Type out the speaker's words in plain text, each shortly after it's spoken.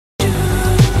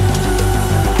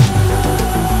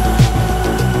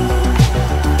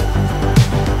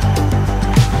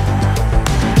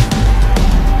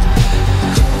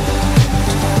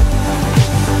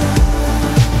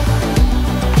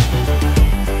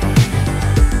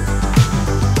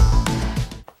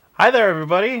Hi there,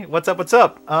 everybody. What's up? What's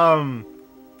up?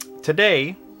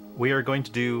 Today we are going to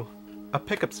do a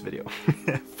pickups video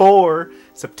for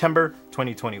September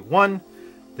 2021.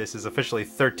 This is officially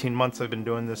 13 months I've been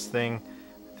doing this thing.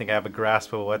 I think I have a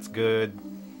grasp of what's good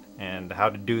and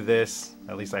how to do this.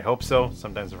 At least I hope so.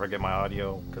 Sometimes I forget my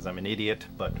audio because I'm an idiot,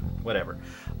 but whatever.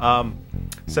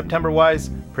 September-wise,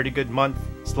 pretty good month.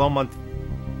 Slow month.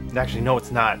 Actually, no,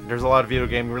 it's not. There's a lot of video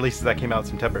game releases that came out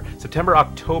in September. September,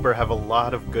 October have a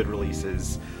lot of good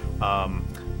releases.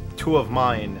 Two of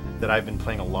mine that I've been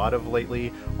playing a lot of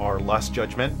lately are Lost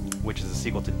Judgment, which is a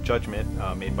sequel to Judgment,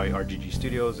 made by RGG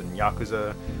Studios and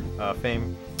Yakuza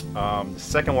fame. The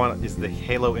second one is the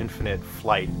Halo Infinite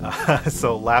Flight.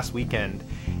 So last weekend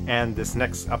and this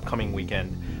next upcoming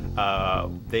weekend,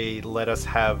 they let us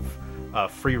have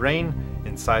free reign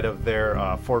inside of their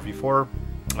 4v4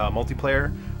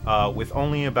 multiplayer. With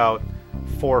only about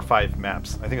 4 or 5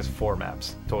 maps. I think it's 4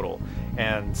 maps total.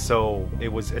 And so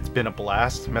it's been a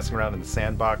blast messing around in the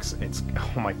sandbox. It's,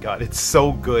 oh my god, it's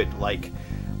so good. Like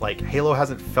Halo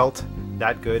hasn't felt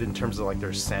that good in terms of like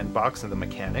their sandbox and the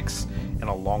mechanics in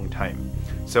a long time.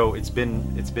 So it's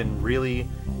been really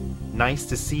nice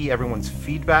to see everyone's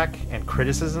feedback and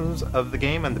criticisms of the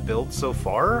game and the build so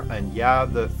far. And yeah,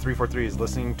 the 343 is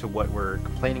listening to what we're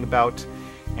complaining about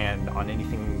and on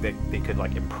anything that they could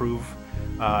like improve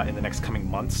in the next coming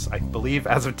months. I believe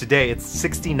as of today it's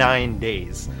 69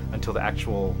 days until the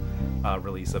actual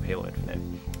release of Halo Infinite.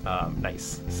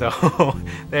 Nice. So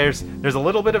there's a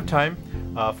little bit of time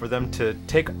for them to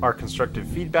take our constructive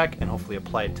feedback and hopefully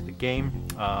apply it to the game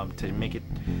to make it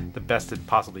the best it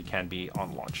possibly can be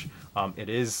on launch. It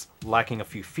is lacking a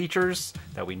few features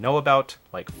that we know about,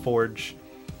 like Forge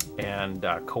and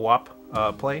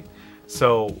co-op play.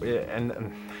 So,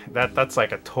 and that's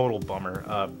like a total bummer.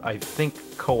 I think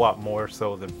co-op more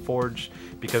so than Forge,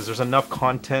 because there's enough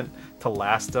content to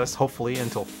last us, hopefully,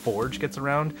 until Forge gets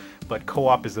around. But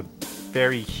co-op is a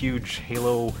very huge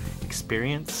Halo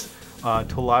experience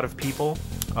to a lot of people.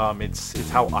 It's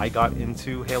how I got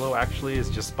into Halo, actually, is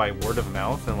just by word of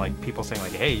mouth and like people saying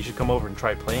like, hey, you should come over and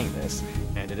try playing this.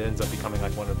 And it ends up becoming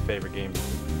like one of the favorite games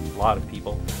of a lot of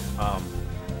people.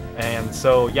 And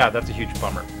so, yeah, that's a huge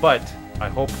bummer. But I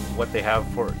hope what they have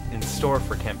in store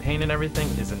for campaign and everything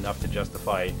is enough to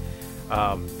justify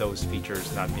those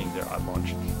features not being there on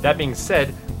launch. That being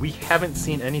said, we haven't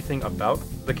seen anything about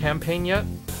the campaign yet,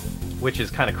 which is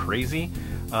kind of crazy.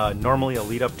 Normally a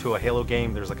lead up to a Halo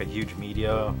game, there's like a huge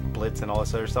media blitz and all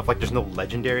this other stuff. Like there's no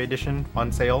Legendary Edition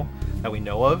on sale that we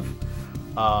know of,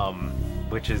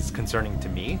 which is concerning to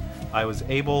me. I was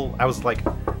like,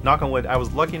 knock on wood, I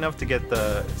was lucky enough to get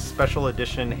the special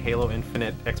edition Halo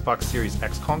Infinite Xbox Series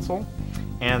X console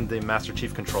and the Master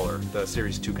Chief controller, the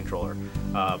Series 2 controller.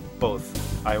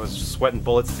 Both. I was sweating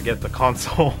bullets to get the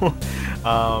console.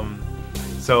 But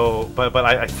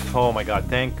I, oh my god,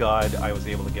 thank god I was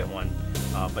able to get one.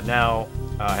 But now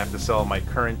I have to sell my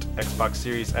current Xbox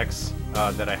Series X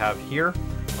that I have here.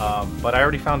 But I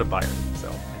already found a buyer, so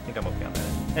I think I'm okay on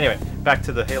that. Anyway, back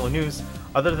to the Halo news.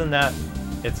 Other than that,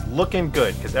 it's looking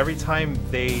good, because every time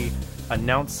they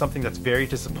announce something that's very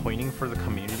disappointing for the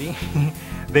community,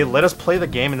 they let us play the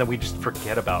game and then we just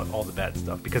forget about all the bad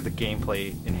stuff, because the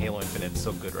gameplay in Halo Infinite is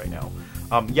so good right now.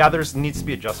 Yeah, needs to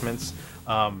be adjustments.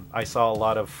 I saw a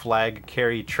lot of flag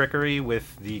carry trickery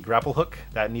with the grapple hook.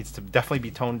 That needs to definitely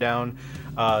be toned down.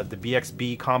 The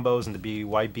BXB combos and the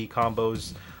BYB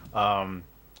combos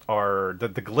are... The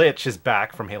glitch is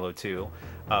back from Halo 2.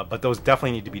 But those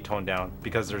definitely need to be toned down,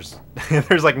 because there's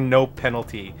there's like no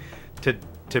penalty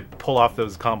to pull off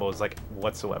those combos like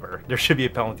whatsoever. There should be a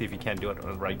penalty if you can't do it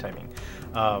on the right timing.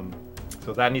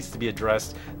 So that needs to be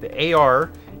addressed. The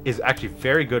AR is actually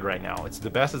very good right now. It's the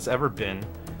best it's ever been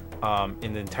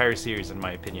in the entire series, in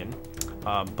my opinion.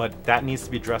 But that needs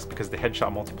to be addressed because the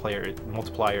headshot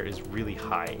multiplier is really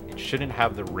high. It shouldn't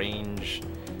have the range,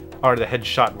 or the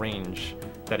headshot range,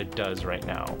 that it does right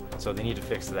now. So they need to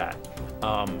fix that.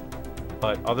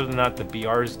 But other than that, the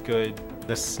BR is good.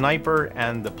 The sniper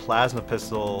and the plasma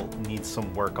pistol needs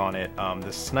some work on it.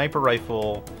 The sniper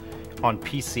rifle on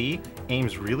PC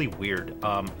aims really weird.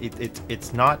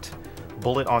 It's not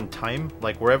bullet on time.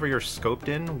 Like wherever you're scoped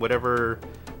in, whatever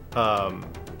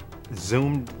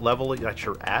zoomed level that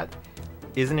you're at,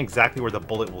 isn't exactly where the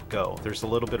bullet will go. There's a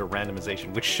little bit of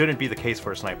randomization, which shouldn't be the case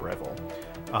for a sniper rifle.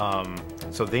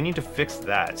 So they need to fix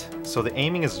that. So the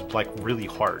aiming is like really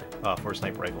hard for a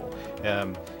sniper rifle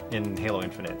in Halo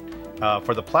Infinite.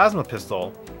 For the plasma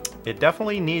pistol, it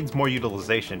definitely needs more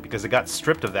utilization because it got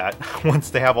stripped of that once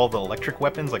they have all the electric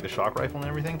weapons like the shock rifle and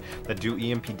everything that do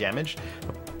EMP damage.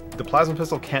 The plasma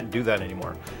pistol can't do that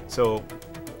anymore. So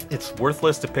it's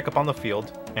worthless to pick up on the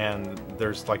field, and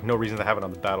there's like no reason to have it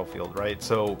on the battlefield, right?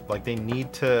 So like they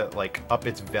need to like up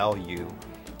its value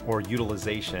or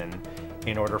utilization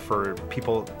in order for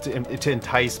people to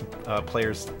entice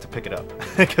players to pick it up,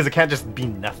 because it can't just be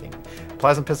nothing.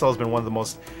 Plasma pistol has been one of the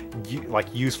most like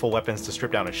useful weapons to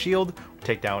strip down a shield,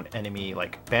 take down enemy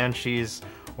like banshees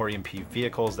or EMP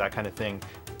vehicles, that kind of thing.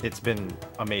 It's been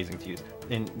amazing to use.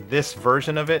 In this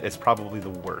version of it, it's probably the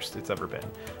worst it's ever been.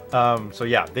 So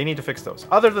yeah, they need to fix those.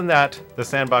 Other than that, the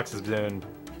sandbox has been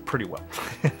pretty well.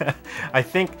 I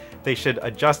think they should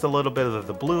adjust a little bit of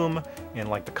the bloom in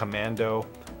like the commando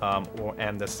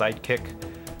and the sidekick.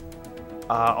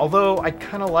 Although I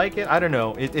kind of like it, I don't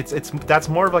know. That's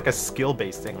more of like a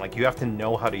skill-based thing. Like you have to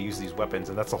know how to use these weapons,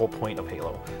 and that's the whole point of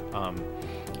Halo.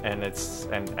 And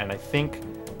I think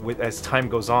as time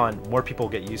goes on, more people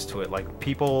get used to it. Like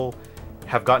people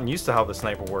have gotten used to how the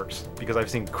sniper works, because I've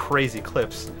seen crazy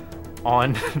clips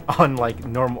on like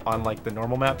the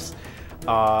normal maps.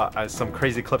 Some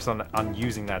crazy clips on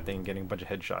using that thing, getting a bunch of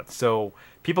headshots. So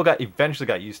people eventually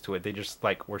got used to it. They just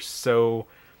like were so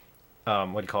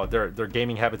what do you call it? Their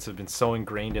gaming habits have been so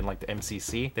ingrained in like the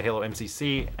MCC, the Halo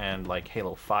MCC, and like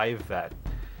Halo 5 that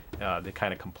they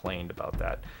kind of complained about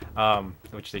that,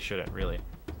 which they shouldn't really.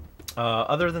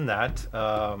 Other than that,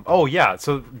 oh yeah,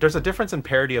 so there's a difference in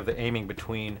parity of the aiming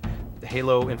between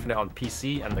Halo Infinite on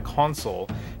PC and the console,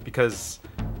 because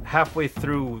halfway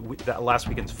through that last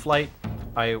weekend's flight,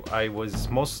 I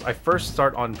first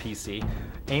start on PC.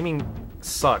 Aiming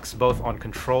sucks both on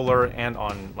controller and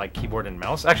on like keyboard and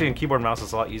mouse. Actually, in keyboard and mouse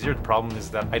it's a lot easier. The problem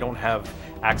is that I don't have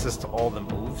access to all the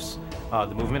moves,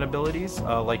 the movement abilities,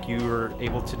 like you were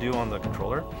able to do on the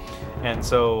controller. And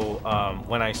so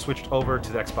when I switched over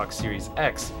to the Xbox Series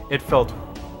X, it felt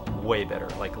way better,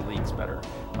 like leagues better.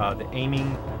 The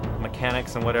aiming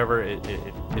mechanics and whatever, it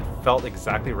felt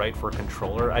exactly right for a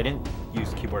controller. I didn't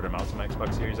use keyboard and mouse on my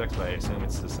Xbox Series X, but I assume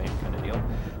it's the same kind of deal.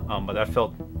 But that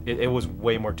felt, it was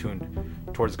way more tuned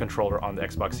towards the controller on the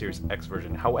Xbox Series X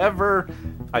version. However,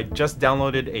 I just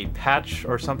downloaded a patch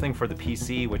or something for the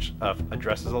PC, which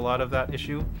addresses a lot of that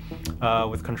issue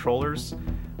with controllers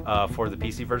for the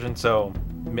PC version. So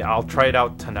I'll try it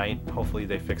out tonight. Hopefully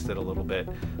they fixed it a little bit,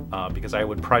 because I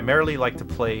would primarily like to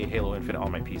play Halo Infinite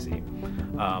on my PC.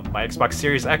 My Xbox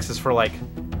Series X is for like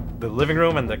the living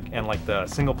room and like the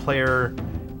single player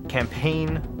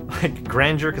campaign like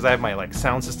grandeur, because I have my like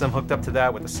sound system hooked up to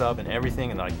that with the sub and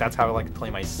everything, and like that's how I like to play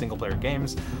my single player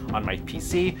games on my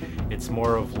PC. It's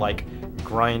more of like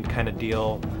grind kind of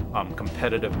deal,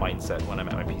 competitive mindset when I'm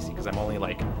at my PC, because I'm only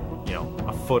like, you know,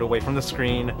 a foot away from the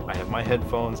screen. I have my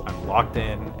headphones, I'm locked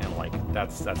in, and like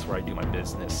that's where I do my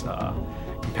business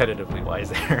competitively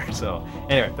wise there. So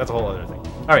anyway, that's a whole other thing.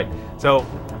 All right, so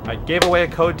I gave away a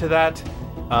code to that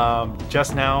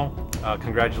just now.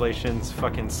 Congratulations,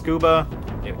 fucking Scuba.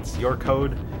 It's your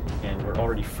code, and we're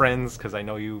already friends because I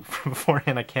know you from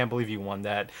beforehand. I can't believe you won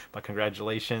that, but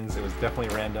congratulations. It was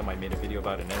definitely random. I made a video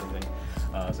about it and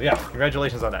everything. So yeah,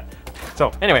 congratulations on that.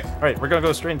 So anyway, all right, we're gonna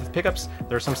go straight into the pickups.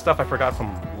 There's some stuff I forgot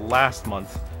from last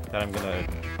month that I'm gonna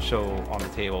show on the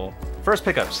table. First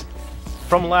pickups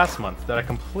from last month that I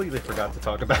completely forgot to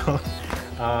talk about.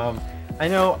 I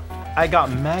know I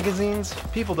got magazines.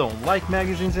 People don't like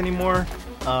magazines anymore.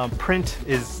 Print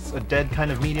is a dead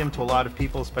kind of medium to a lot of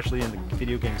people, especially in the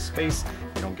video game space.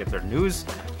 They don't get their news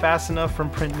fast enough from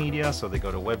print media, so they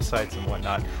go to websites and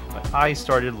whatnot. But I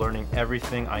started learning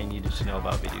everything I needed to know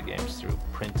about video games through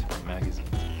print magazines.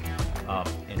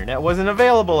 Internet wasn't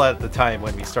available at the time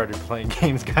when we started playing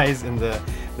games, guys, in the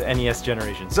NES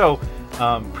generation. So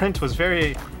print was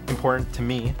very important to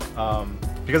me,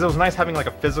 because it was nice having like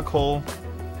a physical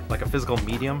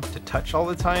medium to touch all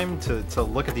the time, to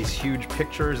look at these huge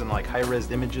pictures and like high-res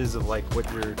images of like what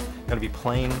you're going to be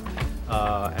playing,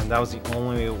 and that was the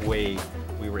only way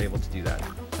we were able to do that.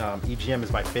 EGM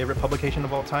is my favorite publication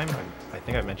of all time. I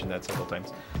think I've mentioned that several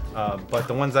times, but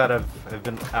the ones that have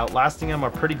been outlasting them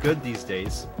are pretty good these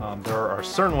days. There are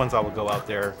certain ones I will go out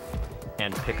there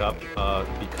and pick up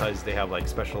because they have like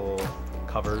special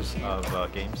covers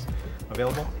of games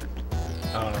available.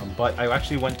 But I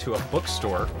actually went to a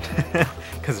bookstore,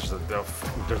 because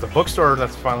there's a bookstore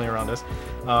that's finally around us,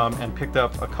 and picked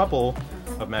up a couple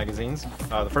of magazines.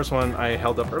 The first one I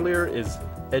held up earlier is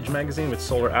Edge magazine with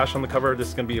Solar Ash on the cover. This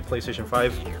is going to be a PlayStation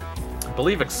 5, I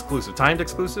believe exclusive, timed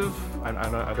exclusive. I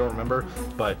don't remember,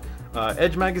 but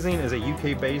Edge magazine is a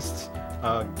UK-based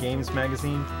games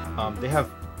magazine. They have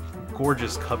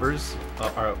gorgeous covers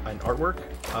and artwork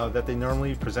that they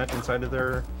normally present inside of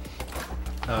their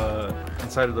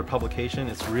publication.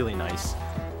 It's really nice.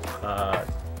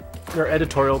 Their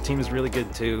editorial team is really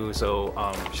good too, so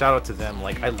shout out to them.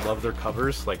 Like, I love their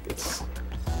covers. Like, it's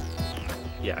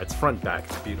front and back.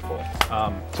 It's beautiful.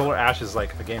 Solar Ash is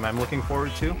like a game I'm looking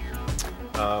forward to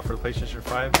for the PlayStation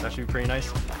 5. That should be pretty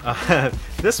nice.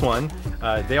 This one,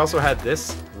 they also had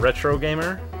this Retro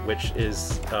Gamer, which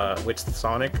is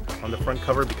Sonic on the front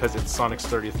cover because it's Sonic's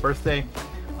 30th birthday.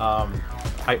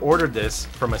 I ordered this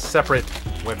from a separate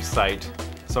website,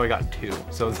 so I got two.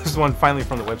 So this one finally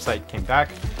from the website came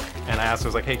back, and I asked, I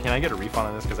was like, hey, can I get a refund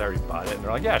on this because I already bought it? And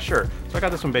they're like, yeah, sure. So I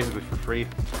got this one basically for free.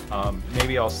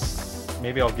 Maybe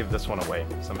I'll give this one away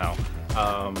somehow.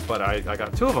 But I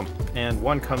got two of them, and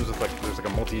one comes with like, there's like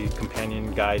a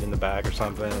multi-companion guide in the bag or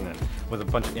something, and with a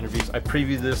bunch of interviews. I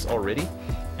previewed this already,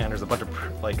 and there's a bunch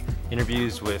of like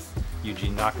interviews with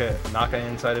Yuji Naka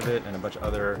inside of it, and a bunch of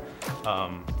other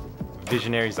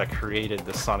visionaries that created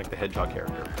the Sonic the Hedgehog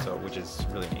character, so which is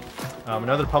really neat.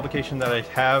 Another publication that I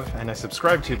have and I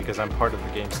subscribe to because I'm part of the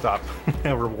GameStop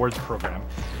rewards program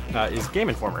is Game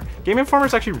Informer. Game Informer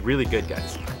is actually really good,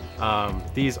 guys.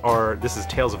 This is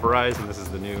Tales of Arise, and this is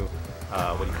the new,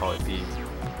 what do you call it,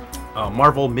 the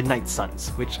Marvel Midnight Suns,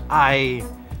 which I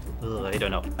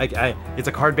don't know. It's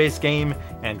a card-based game,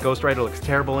 and Ghost Rider looks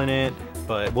terrible in it,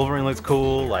 but Wolverine looks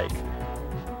cool. Like,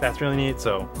 that's really neat.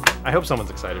 So I hope someone's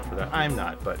excited for that. I'm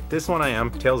not, but this one I am.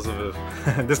 Tales of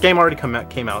this game already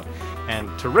came out,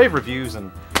 and to rave reviews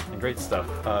and great stuff.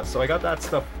 So I got that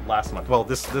stuff last month. Well,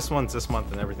 this one's this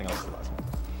month, and everything else is last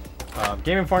month.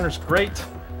 Game Informer's great.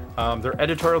 Their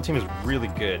editorial team is really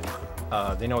good.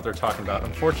 They know what they're talking about.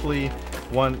 Unfortunately,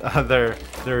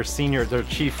 their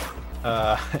chief,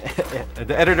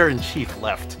 the editor-in-chief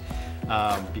left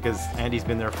because Andy's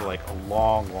been there for like a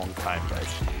long time,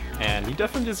 guys, and he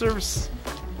definitely deserves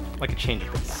like a change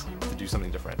of pace to do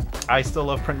something different. I still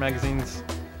love print magazines.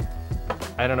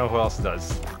 I don't know who else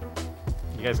does.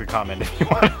 You guys could comment if you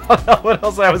want to know what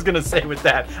else I was gonna say with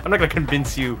that. I'm not gonna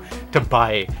convince you to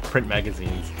buy print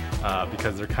magazines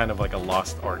because they're kind of like a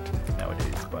lost art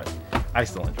nowadays, but I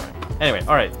still enjoy them. Anyway,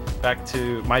 alright, back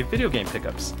to my video game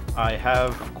pickups. I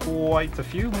have quite a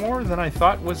few more than I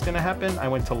thought was gonna happen. I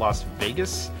went to Las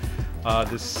Vegas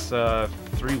this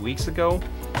 3 weeks ago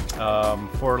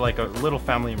for like a little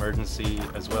family emergency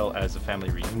as well as a family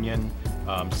reunion.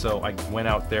 So I went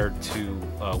out there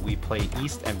to We Play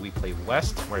East and We Play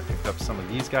West, where I picked up some of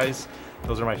these guys.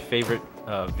 Those are my favorite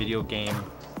video game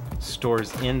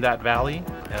stores in that valley.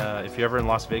 If you're ever in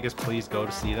Las Vegas, please go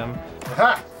to see them.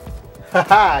 Haha!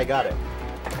 Haha, I got it.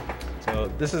 So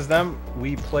this is them.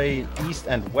 We Play East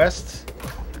and West.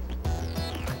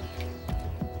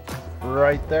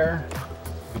 Right there.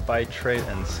 Buy, trade,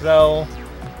 and sell.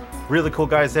 Really cool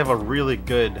guys. They have a really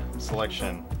good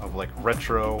selection of like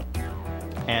retro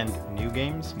and new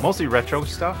games. Mostly retro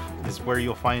stuff is where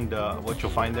you'll find what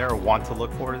you'll find there or want to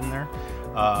look for in there.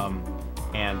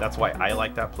 And that's why I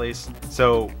like that place.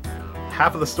 So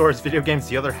half of the store is video games,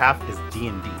 the other half is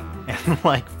D&D and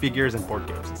like figures and board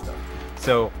games and stuff.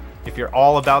 So if you're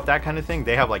all about that kind of thing,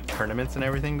 they have like tournaments and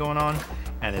everything going on,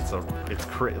 and it's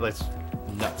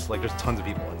nuts. Like, there's tons of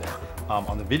people in there.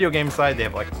 On the video game side, they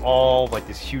have like all like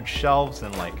these huge shelves,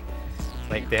 and like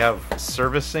they have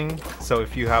servicing. So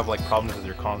if you have like problems with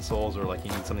your consoles or like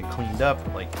you need something cleaned up,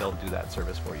 like they'll do that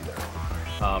service for you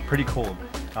there. Pretty cool.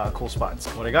 Cool spots.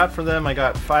 What I got for them, I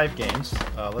got 5 games.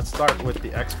 Let's start with the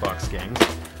Xbox games.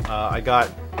 I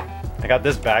got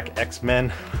this back,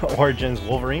 X-Men Origins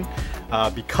Wolverine,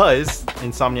 because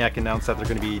Insomniac announced that they're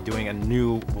going to be doing a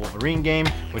new Wolverine game,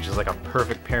 which is like a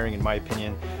perfect pairing in my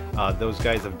opinion. Those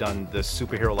guys have done the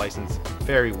superhero license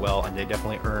very well, and they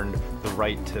definitely earned the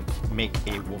right to make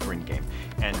a Wolverine game.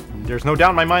 And there's no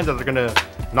doubt in my mind that they're going to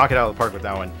knock it out of the park with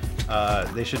that one.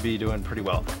 They should be doing pretty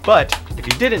well. But if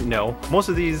you didn't know, most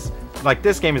of these, like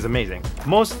this game is amazing.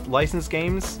 Most licensed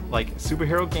games, like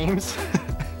superhero games,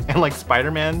 and like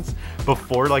Spider-Man's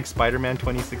before like Spider-Man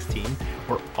 2016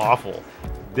 were awful.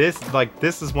 This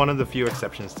is one of the few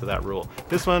exceptions to that rule.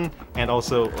 This one, and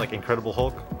also like Incredible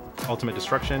Hulk, Ultimate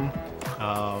Destruction,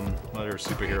 other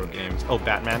superhero games. Oh,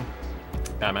 Batman.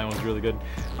 Batman was really good.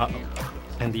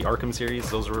 And the Arkham series,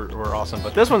 those were awesome.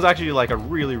 But this one's actually like a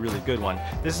really good one.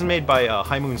 This is made by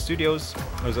High Moon Studios.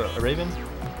 Was it Raven?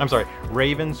 I'm sorry,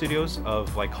 Raven Studios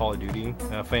of like Call of Duty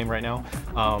fame right now.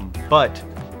 But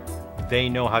they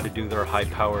know how to do their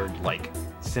high-powered like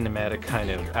cinematic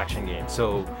kind of action game.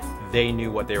 So they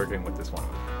knew what they were doing with this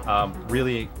one.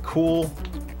 Really cool.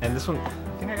 And this one, I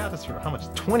think I got this for how much?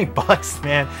 20 bucks,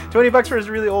 man. 20 bucks for this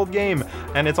really old game.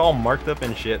 And it's all marked up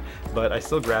and shit. But I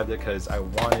still grabbed it because I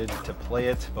wanted to play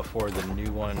it before the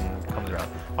new one comes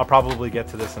around. I'll probably get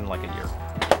to this in like a year.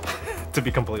 to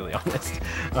be completely honest.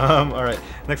 All right,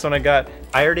 next one I got.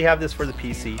 I already have this for the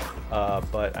PC,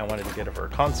 but I wanted to get it for a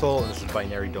console, and this is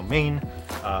Binary Domain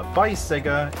by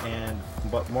Sega,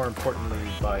 but more importantly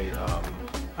by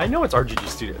I know it's RGG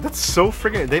Studio. That's so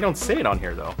friggin'. They don't say it on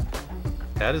here though.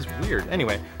 That is weird.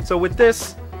 Anyway, so with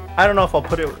this, I don't know if I'll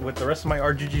put it with the rest of my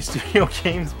RGG Studio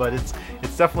games, but it's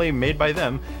definitely made by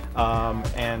them.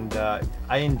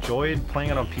 I enjoyed playing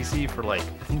it on PC for like,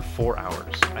 I think 4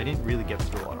 hours. I didn't really get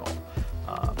through it at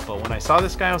all. But when I saw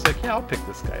this guy, I was like, yeah, I'll pick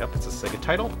this guy up. It's a Sega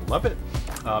title, love it.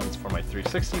 It's for my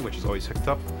 360, which is always hooked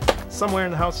up somewhere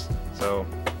in the house, so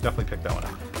definitely pick that one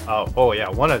up. Oh yeah,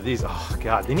 one of these, oh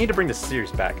god, they need to bring this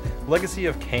series back. Legacy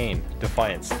of Kain,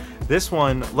 Defiance. This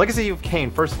one, Legacy of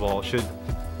Kain, first of all, should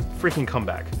freaking come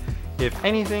back. If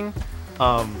anything,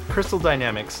 Crystal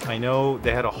Dynamics, I know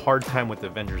they had a hard time with the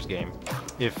Avengers game.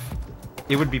 If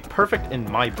it would be perfect in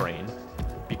my brain,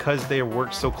 because they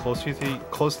worked so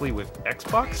closely with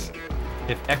Xbox,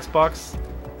 if Xbox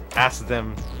asked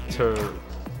them to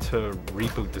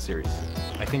reboot the series.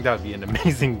 I think that would be an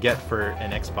amazing get for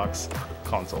an Xbox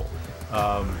console.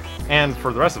 And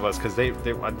for the rest of us, because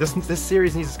this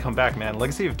series needs to come back, man.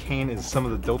 Legacy of Kain is some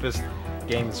of the dopest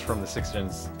games from the 6th Gen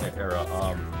era.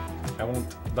 I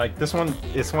won't like this one.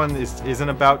 This one isn't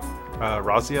about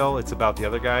Raziel. It's about the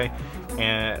other guy.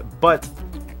 But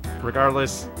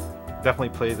regardless, definitely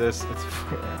play this.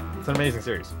 It's an amazing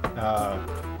series.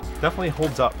 Definitely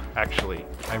holds up. Actually,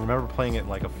 I remember playing it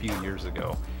like a few years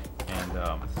ago, and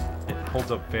it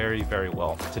holds up very, very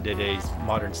well to today's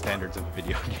modern standards of a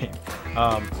video game.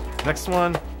 Next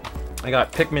one, I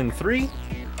got Pikmin 3.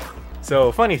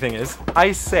 So funny thing is,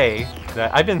 I say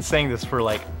that I've been saying this for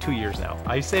like 2 years now.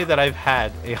 I say that I've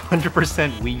had a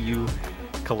 100% Wii U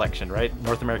collection, right?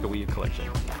 North America Wii U collection,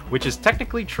 which is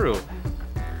technically true.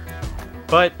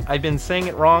 But I've been saying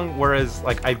it wrong, whereas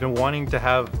like I've been wanting to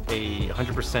have a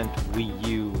 100% Wii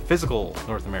U physical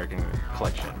North American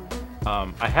collection.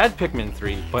 I had Pikmin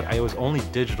 3, but I was only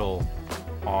digital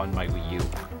on my Wii U.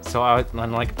 So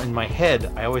I'm like in my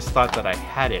head, I always thought that I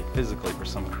had it physically for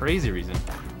some crazy reason.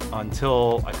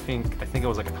 Until I think it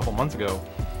was like a couple months ago,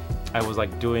 I was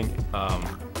like doing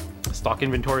stock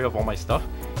inventory of all my stuff,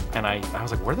 and I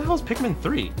was like, where the hell is Pikmin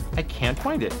 3? I can't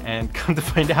find it, and come to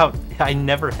find out, I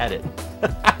never had it.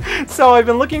 So I've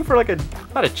been looking for like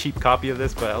not a cheap copy of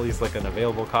this, but at least like an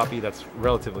available copy that's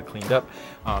relatively cleaned up.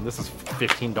 This is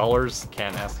 $15.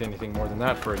 Can't ask anything more than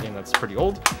that for a game that's pretty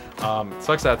old. It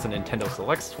sucks that it's a Nintendo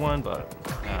Selects one, but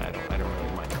I don't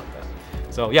really mind about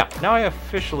that. So yeah, now I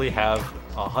officially have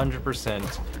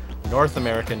 100% North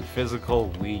American physical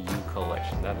Wii U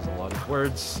collection. That is a lot of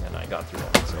words, and I got through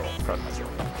that, so I'm proud of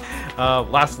myself.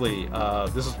 Lastly,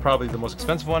 this is probably the most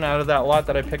expensive one out of that lot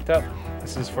that I picked up.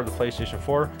 This is for the PlayStation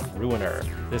 4, Ruiner.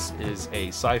 This is a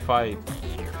sci-fi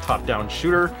top-down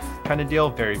shooter kind of deal,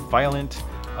 very violent.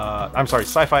 I'm sorry,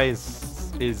 sci-fi is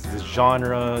the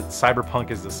genre,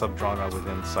 cyberpunk is the subgenre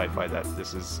within sci-fi that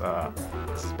this is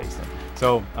based in.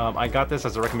 So I got this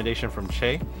as a recommendation from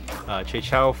Che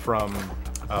Chow from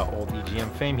old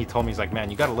EGM fame. He told me, he's like,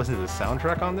 man, you got to listen to the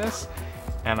soundtrack on this.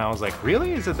 And I was like,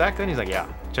 really? Is it that good? And he's like, yeah,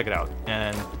 check it out.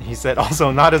 And he said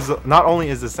also, not only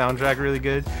is the soundtrack really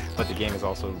good, but the game is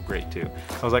also great too.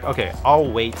 So I was like, okay,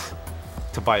 I'll wait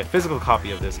to buy a physical copy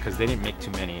of this because they didn't make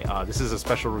too many. This is a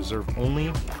special reserve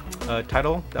only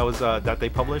title that was that they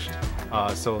published.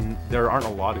 So there aren't a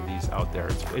lot of these out there.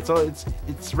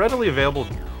 It's readily available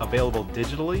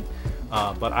digitally,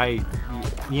 but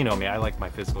you know me, I like my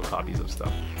physical copies of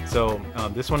stuff. So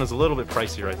this one is a little bit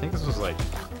pricier. I think this was like,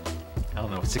 I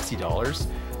don't know, $60.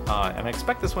 And I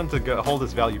expect this one to hold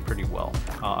its value pretty well.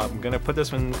 I'm gonna put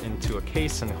this one into a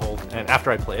case and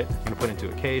after I play it, I'm gonna put it into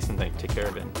a case and then take care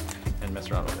of it and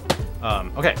mess around with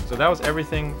it. Okay, so that was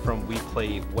everything from We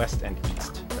Play West and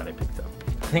East that I picked up.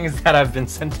 Things that have been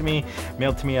sent to me,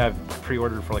 mailed to me, I've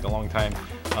pre-ordered for like a long time,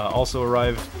 also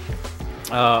arrived.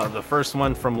 The first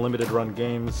one from Limited Run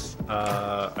Games,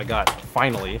 I got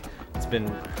finally. It's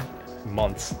been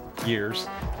months, years.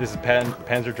 This is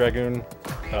Panzer Dragoon,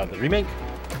 the remake,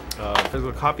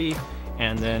 physical copy,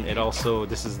 and then it also,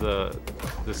 this is the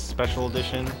special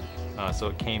edition. So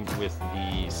it came with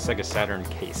the Sega Saturn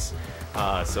case.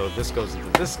 So this goes into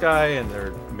this guy, and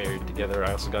they're married together.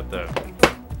 I also got the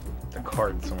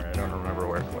card somewhere. I don't remember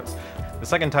where it was. The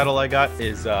second title I got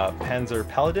is Panzer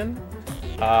Paladin.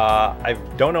 I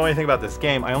don't know anything about this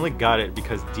game. I only got it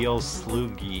because DL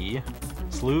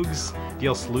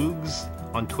Slugs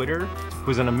on Twitter,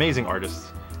 who's an amazing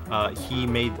artist. He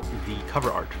made the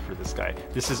cover art for this guy.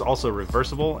 This is also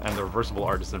reversible, and the reversible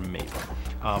art is amazing.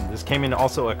 This came in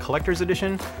also a collector's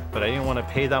edition, but I didn't want to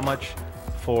pay that much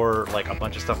for like a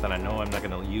bunch of stuff that I know I'm not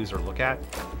going to use or look at.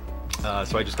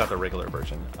 So I just got the regular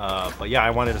version. But yeah, I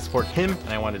wanted to support him, and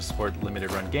I wanted to support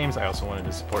limited run games. I also wanted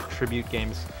to support tribute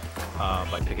games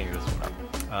by picking this one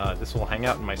up. This will hang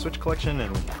out in my Switch collection,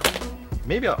 and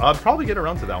maybe I'll probably get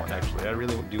around to that one, actually. I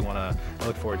really do want to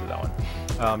look forward to that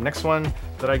one. Next one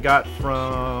that I got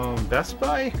from Best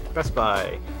Buy.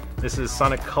 This is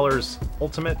Sonic Colors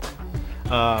Ultimate.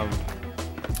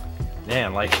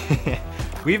 Man, like,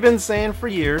 we've been saying for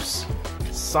years,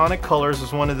 Sonic Colors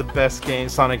was one of the best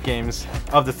Sonic games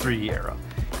of the 3D era.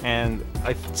 And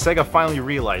Sega finally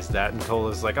realized that and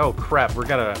told us, like, oh crap, we're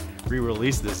gonna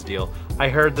re-release this deal. I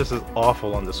heard this is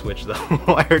awful on the Switch, though.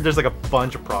 I heard there's like a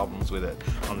bunch of problems with it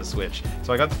on the Switch.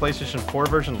 So I got the PlayStation 4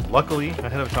 version, luckily,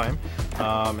 ahead of time.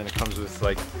 And it comes with,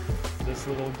 like, this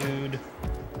little dude.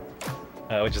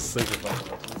 Which is super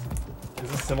fun.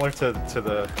 Is this similar to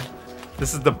the...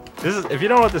 This is if you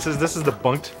don't know what this is the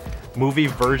bunked movie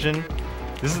version.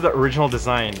 This is the original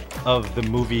design of the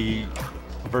movie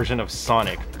version of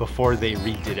Sonic before they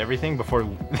redid everything, before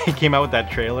they came out with that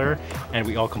trailer and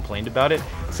we all complained about it.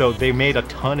 So they made a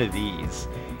ton of these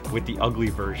with the ugly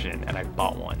version, and I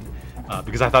bought one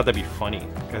because I thought that'd be funny.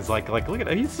 Because like look at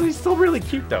it, he's still really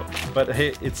cute though. But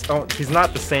hey, he's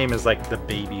not the same as like the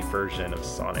baby version of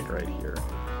Sonic right here.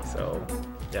 So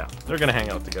yeah, they're gonna hang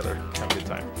out together, have a good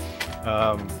time.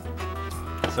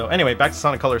 So anyway, back to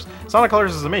Sonic Colors. Sonic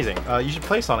Colors is amazing. You should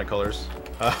play Sonic Colors.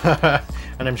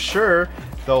 And I'm sure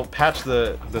they'll patch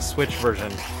the Switch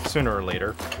version sooner or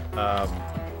later.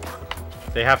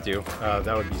 They have to.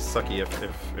 That would be sucky if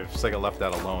Sega left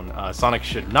that alone. Sonic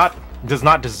does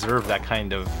not deserve that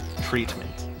kind of treatment.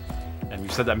 And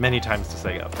we've said that many times to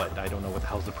Sega, but I don't know what the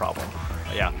hell's the problem.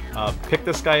 Yeah, pick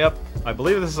this guy up. I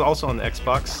believe this is also on the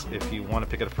Xbox. If you want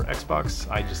to pick it up for Xbox,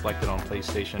 I just liked it on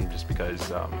PlayStation just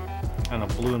because, I don't know,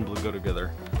 blue and blue go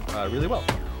together really well.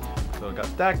 So I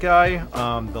got that guy,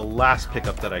 the last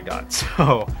pickup that I got.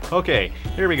 So, okay,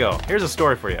 here we go. Here's a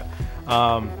story for you.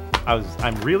 I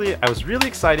was really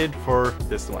excited for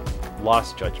this one,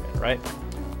 Lost Judgment, right?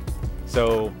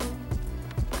 So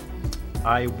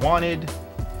I wanted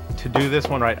to do this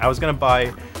one right. I was gonna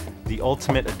buy the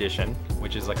Ultimate Edition,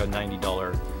 which is like a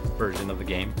 $90 version of the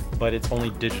game, but it's only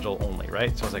digital only,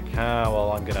 right? So I was like,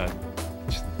 well,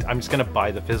 I'm just gonna buy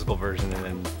the physical version and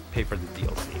then pay for the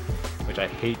DLC, which I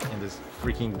hate in this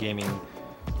freaking gaming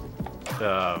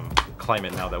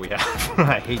climate now that we have.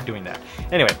 I hate doing that.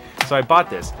 Anyway, so I bought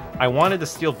this. I wanted the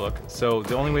Steelbook, so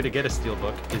the only way to get a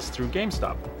Steelbook is through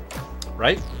GameStop,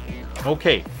 right?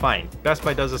 Okay, fine. Best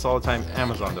Buy does this all the time.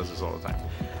 Amazon does this all the time.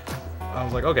 I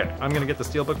was like, okay, I'm gonna get the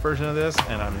Steelbook version of this,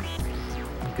 and I'm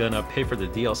gonna pay for the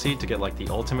DLC to get like the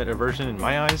ultimate version in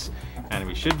my eyes, and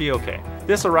we should be okay.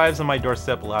 This arrives on my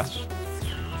doorstep last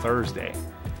Thursday,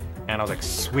 and I was like,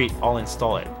 sweet, I'll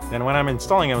install it. Then when I'm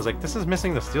installing it, I was like, this is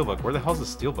missing the Steelbook. Where the hell's the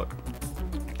Steelbook?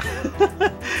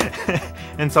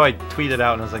 And so I tweeted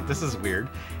out and I was like, this is weird.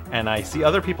 And I see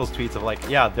other people's tweets of like,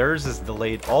 yeah, theirs is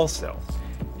delayed also,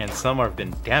 and some have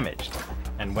been damaged.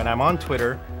 And when I'm on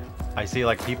Twitter, I see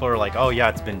like people are like, oh yeah,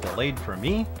 it's been delayed for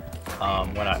me.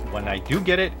 When I do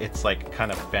get it, it's like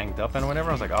kind of banged up and whatever.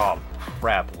 I was like, oh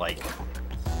crap, like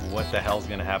what the hell's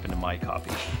gonna happen to my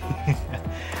copy?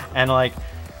 And like,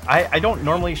 I don't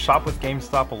normally shop with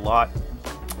GameStop a lot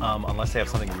unless they have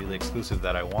something really exclusive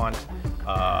that I want.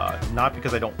 Not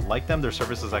because I don't like them, their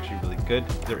service is actually really good.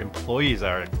 Their employees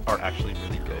are actually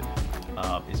really good.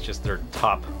 It's just their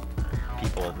top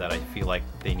people that I feel like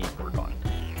they need work on.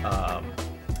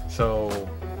 So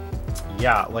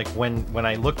yeah, like when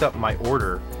I looked up my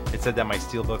order, it said that my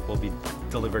Steelbook will be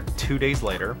delivered 2 days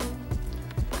later,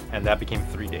 and that became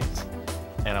 3 days.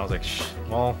 And I was like,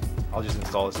 well, I'll just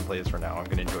install this and play this for now. I'm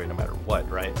gonna enjoy it no matter what,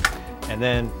 right? And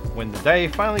then when the day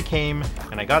finally came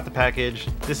and I got the package,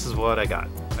 this is what I got.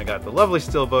 I got the lovely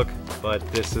Steelbook, but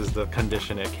this is the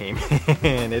condition it came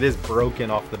in. It is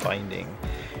broken off the binding.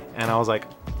 And I was like,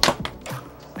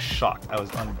 shocked. I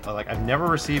was like, I've never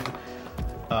received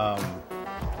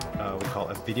what we call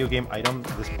a video game item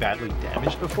this badly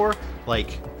damaged before.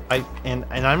 Like, and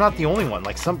I'm not the only one.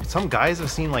 Like some guys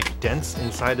have seen like dents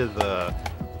inside of the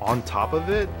on top of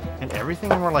it and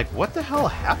everything, and we're like, what the hell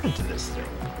happened to this thing?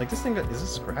 Like, this thing, is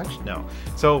this scratched? No.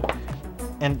 So,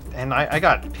 and I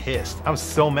got pissed. I was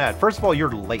so mad. First of all, you're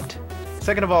late.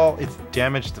 Second of all, it's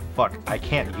damaged to fuck. I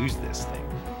can't use this thing.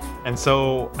 And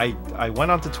so I went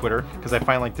onto Twitter because I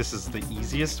find like this is the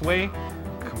easiest way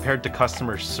compared to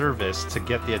customer service to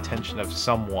get the attention of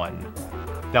someone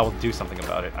that will do something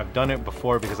about it. I've done it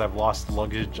before because I've lost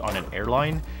luggage on an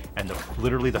airline, and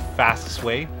literally the fastest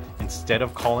way, instead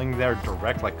of calling their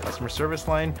direct like customer service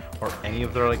line or any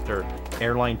of their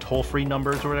airline toll-free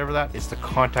numbers or whatever that is, to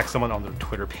contact someone on their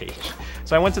Twitter page.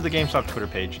 So I went to the GameStop Twitter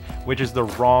page, which is the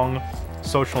wrong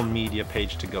social media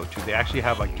page to go to. They actually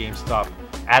have a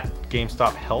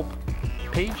GameStop help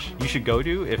page you should go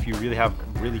to if you really have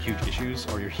really huge issues,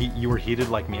 or you were heated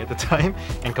like me at the time,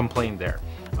 and complain there.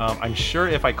 I'm sure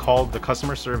if I called the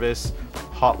customer service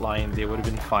hotline, they would have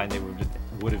been fine. They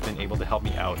would have been able to help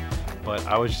me out. But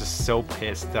I was just so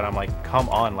pissed that I'm like, come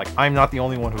on, like I'm not the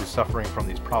only one who's suffering from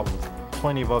these problems.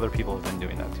 Plenty of other people have been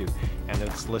doing that too, and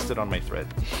it's listed on my thread.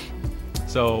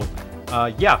 So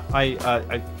yeah,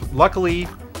 I luckily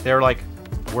they're like,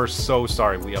 we're so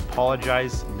sorry, we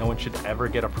apologize, no one should ever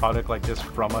get a product like this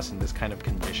from us in this kind of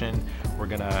condition. We're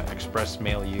gonna express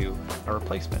mail you a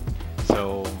replacement.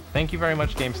 So thank you very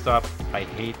much, GameStop. I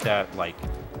hate that like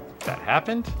that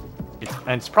happened.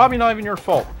 And it's probably not even your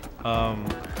fault.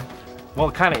 Well,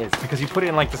 it kind of is, because you put it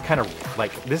in like this kind of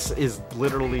like, this is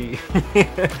literally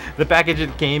the package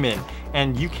it came in,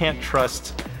 and you can't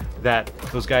trust that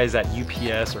those guys at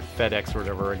UPS or FedEx or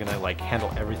whatever are gonna like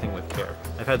handle everything with care.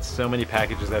 I've had so many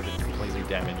packages that have been completely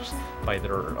damaged by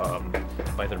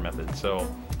their method. So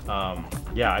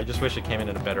yeah, I just wish it came in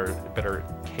a better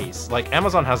case. Like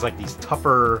Amazon has like these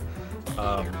tougher,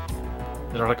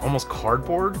 that are like almost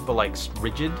cardboard, but like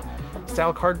rigid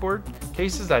style cardboard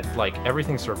cases that like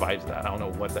everything survives that. I don't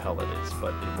know what the hell that is,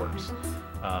 but it works.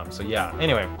 So yeah,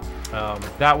 anyway,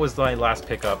 that was my last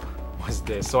pickup, was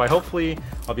this. So hopefully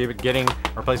I'll be getting a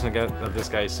replacement of this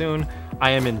guy soon.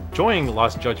 I am enjoying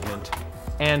Lost Judgment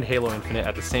and Halo Infinite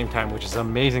at the same time, which is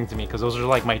amazing to me, because those are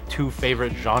like my two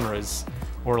favorite genres,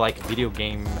 or like video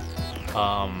game,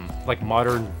 like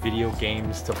modern video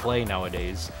games to play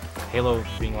nowadays. Halo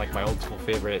being like my old school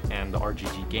favorite, and the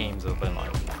RGG games have been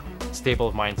like staple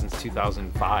of mine since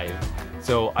 2005.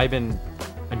 So I've been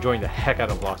enjoying the heck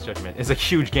out of Lost Judgment. It's a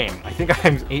huge game. I think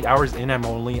I'm 8 hours in. I'm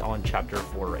only on chapter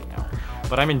 4 right now,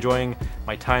 but I'm enjoying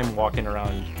my time walking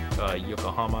around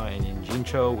Yokohama and in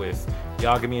Jincho with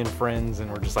Yagami and friends, and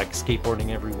we're just like skateboarding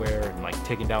everywhere and like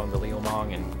taking down the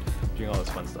Liumang and doing all this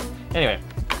fun stuff. Anyway,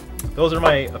 those are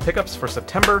my pickups for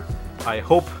September. I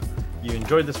hope you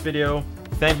enjoyed this video.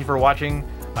 Thank you for watching.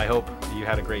 I hope you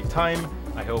had a great time.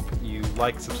 I hope you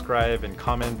like, subscribe, and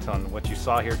comment on what you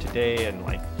saw here today, and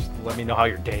like just let me know how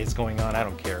your day is going on. I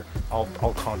don't care. I'll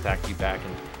contact you back,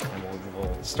 and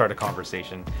we'll start a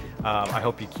conversation. I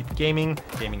hope you keep gaming.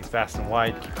 Gaming is fast and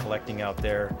wide. Keep collecting out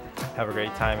there. Have a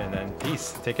great time, and then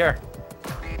peace. Take care.